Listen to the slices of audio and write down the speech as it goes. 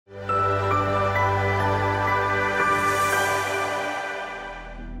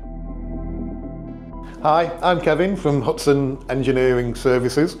Hi, I'm Kevin from Hutson Engineering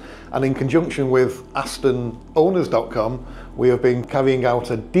Services, and in conjunction with AstonOwners.com we have been carrying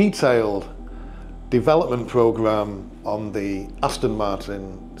out a detailed development program on the Aston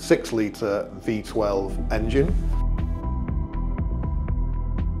Martin 6-litre V12 engine.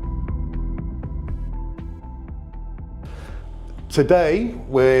 Today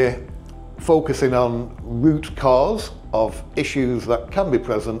we're focusing on root cause of issues that can be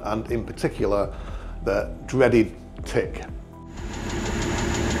present, and in particular the dreaded tick.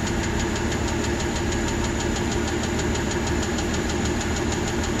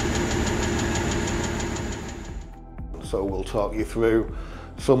 So we'll talk you through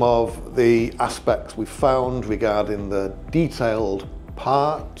some of the aspects we've found regarding the detailed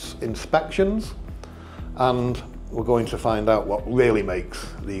parts inspections, and we're going to find out what really makes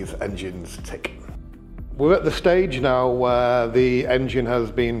these engines tick. We're at the stage now where the engine has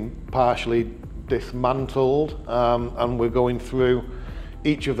been partially dismantled, and we're going through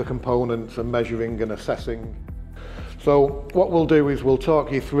each of the components and measuring and assessing. So what we'll do is we'll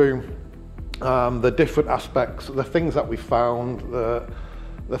talk you through the different aspects, the things that we found, the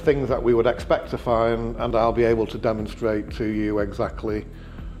things that we would expect to find, and I'll be able to demonstrate to you exactly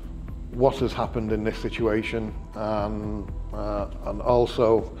what has happened in this situation, and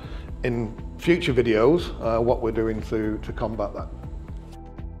also in future videos what we're doing to combat that.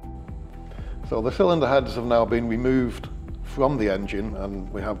 So the cylinder heads have now been removed from the engine,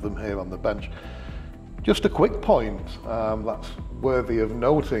 and we have them here on the bench. Just a quick point that's worthy of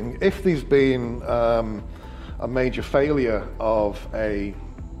noting: if there's been a major failure of a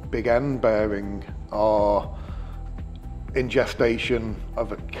big end bearing or ingestion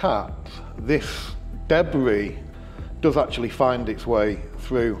of a cat, this debris does actually find its way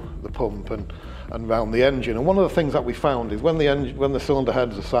through the pump and round the engine. And one of the things that we found is when the cylinder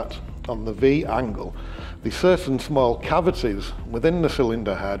heads are sat on the V angle, there's certain small cavities within the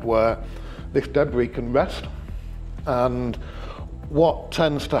cylinder head where this debris can rest, and what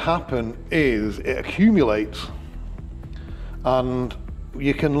tends to happen is it accumulates, and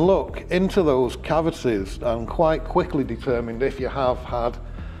you can look into those cavities and quite quickly determine if you have had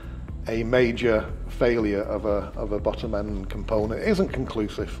a major failure of a bottom end component. It isn't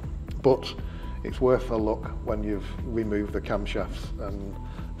conclusive, but it's worth a look when you've removed the camshafts and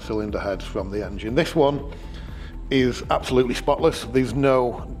cylinder heads from the engine. This one is absolutely spotless. There's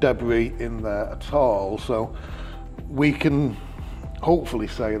no debris in there at all, so we can hopefully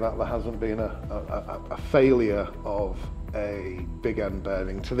say that there hasn't been a failure of a big end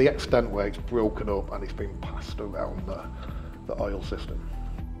bearing to the extent where it's broken up and it's been passed around the oil system.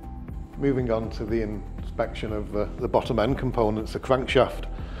 Moving on to the inspection of the bottom end components, the crankshaft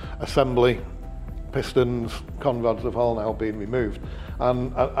assembly, pistons, conrods have all now been removed.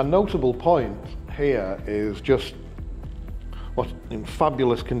 And a notable point here is just what in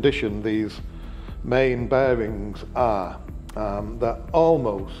fabulous condition these main bearings are. They're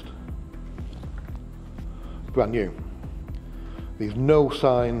almost brand new. There's no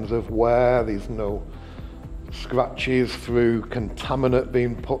signs of wear, there's no scratches through contaminant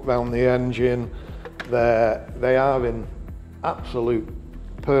being put around the engine. They are in absolute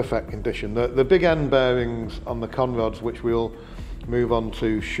perfect condition. The big end bearings on the conrods, which we'll move on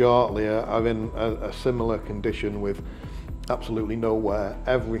to shortly, are in a similar condition with absolutely no wear.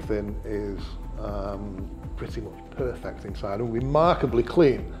 Everything is pretty much perfect inside and remarkably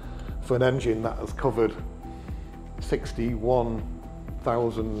clean for an engine that has covered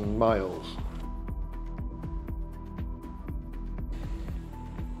 61,000 miles.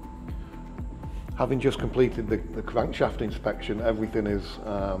 Having just completed the crankshaft inspection, everything is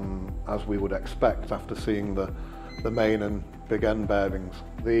as we would expect after seeing the main and big end bearings.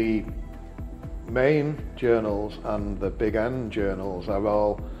 The main journals and the big end journals are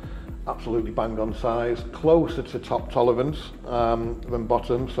all absolutely bang on size, closer to top tolerance than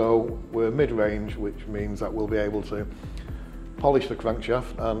bottom, so we're mid-range, which means that we'll be able to polish the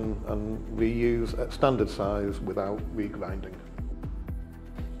crankshaft and reuse at standard size without regrinding.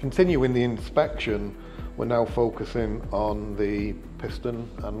 Continuing the inspection, we're now focusing on the piston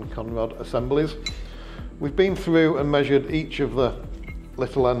and conrod assemblies. We've been through and measured each of the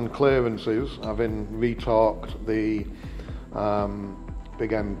little end clearances, having retorqued the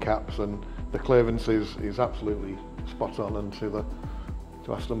big end caps, and the clearance is absolutely spot on and to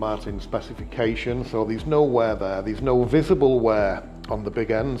Aston Martin specification, so there's no wear there, there's no visible wear on the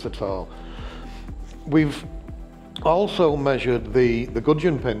big ends at all. We've also measured the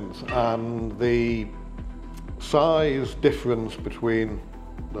gudgeon pins, and the size difference between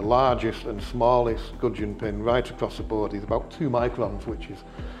the largest and smallest gudgeon pin right across the board is about 2 microns, which is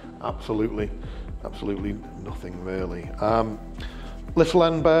absolutely absolutely nothing really. Little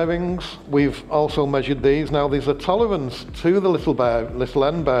end bearings, we've also measured these. Now there's a tolerance to the little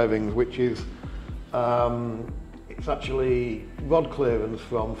end bearings, which is it's actually rod clearance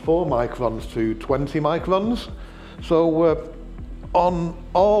from 4 microns to 20 microns. So on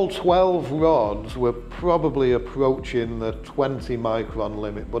all 12 rods, we're probably approaching the 20 micron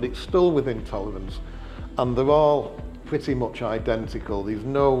limit, but it's still within tolerance. And they're all pretty much identical. There's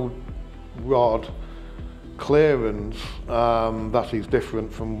no rod clearance that is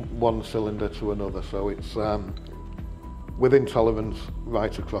different from one cylinder to another, so it's within tolerance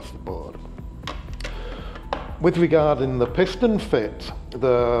right across the board. With regarding the piston fit,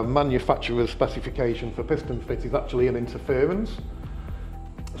 the manufacturer's specification for piston fit is actually an interference.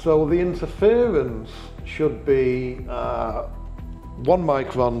 So the interference should be 1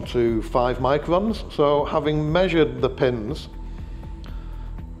 micron to 5 microns. So having measured the pins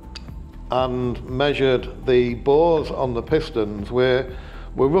and measured the bores on the pistons, we're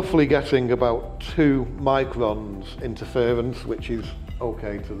roughly getting about 2 microns interference, which is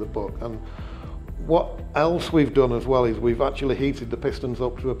okay to the book. And what else we've done as well is we've actually heated the pistons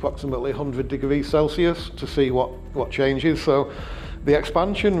up to approximately 100 degrees Celsius to see what changes. So the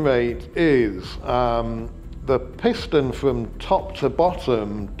expansion rate is the piston from top to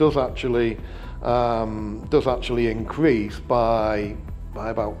bottom does actually increase by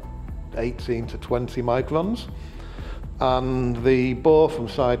about 18 to 20 microns, and the bore from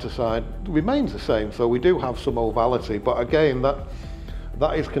side to side remains the same, so we do have some ovality, but again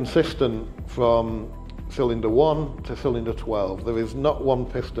that is consistent from cylinder 1 to cylinder 12. There is not one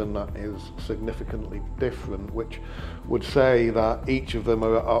piston that is significantly different, which would say that each of them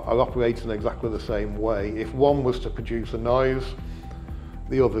are operating exactly the same way. If one was to produce a noise,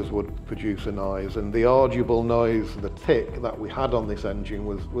 the others would produce a noise, and the audible noise, the tick that we had on this engine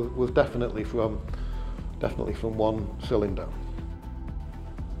was definitely from one cylinder.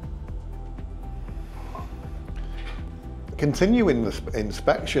 Continuing the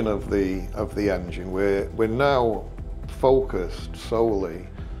inspection of the engine, we're now focused solely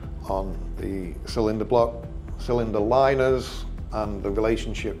on the cylinder block, cylinder liners, and the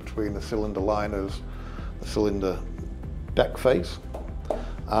relationship between the cylinder liners, the cylinder deck face,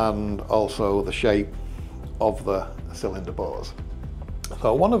 and also the shape of the cylinder bores.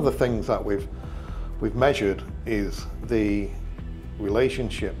 So one of the things that we've measured is the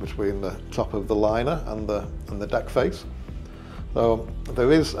relationship between the top of the liner and the deck face. So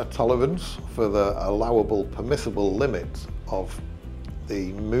there is a tolerance for the allowable permissible limit of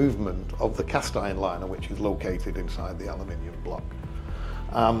the movement of the cast iron liner, which is located inside the aluminium block.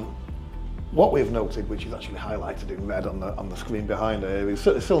 What we've noted, which is actually highlighted in red on the screen behind here, is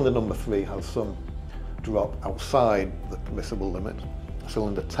cylinder number 3 has some drop outside the permissible limit,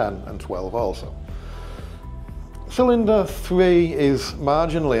 cylinder 10 and 12 also. Cylinder 3 is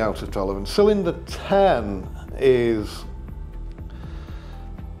marginally out of tolerance. Cylinder 10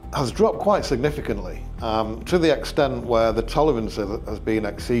 has dropped quite significantly, to the extent where the tolerance has been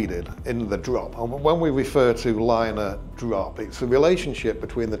exceeded in the drop. And when we refer to liner drop, it's a relationship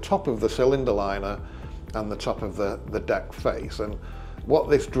between the top of the cylinder liner and the top of the deck face. And what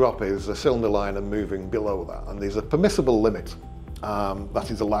this drop is, the cylinder liner moving below that. And there's a permissible limit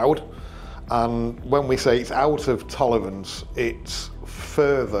that is allowed. And when we say it's out of tolerance, it's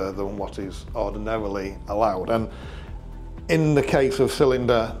further than what is ordinarily allowed. And in the case of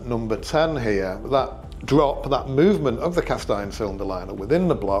cylinder number 10 here, that drop, that movement of the cast iron cylinder liner within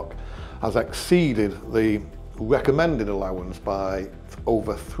the block has exceeded the recommended allowance by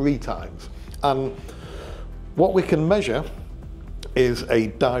over 3 times. And what we can measure is a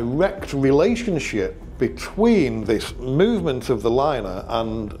direct relationship between this movement of the liner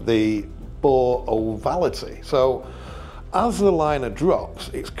and the bore ovality. So as the liner drops,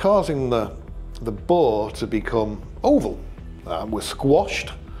 it's causing the bore to become oval. We're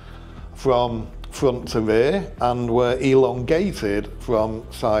squashed from front to rear, and we're elongated from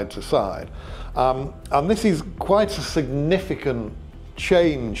side to side. And this is quite a significant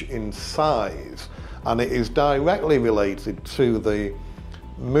change in size, and it is directly related to the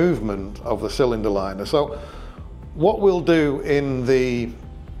movement of the cylinder liner. So what we'll do in the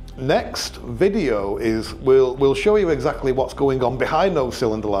next video is we'll show you exactly what's going on behind those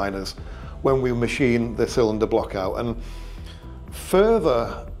cylinder liners when we machine the cylinder block out. And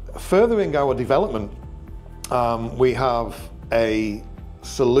furthering our development, we have a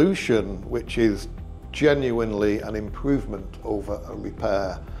solution which is genuinely an improvement over a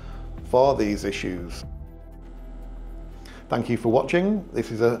repair for these issues. Thank you for watching.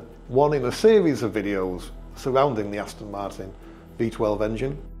 This is one in a series of videos surrounding the Aston Martin V12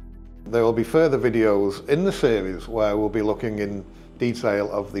 engine. There will be further videos in the series where we'll be looking in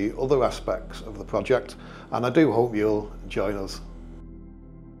detail of the other aspects of the project, and I do hope you'll join us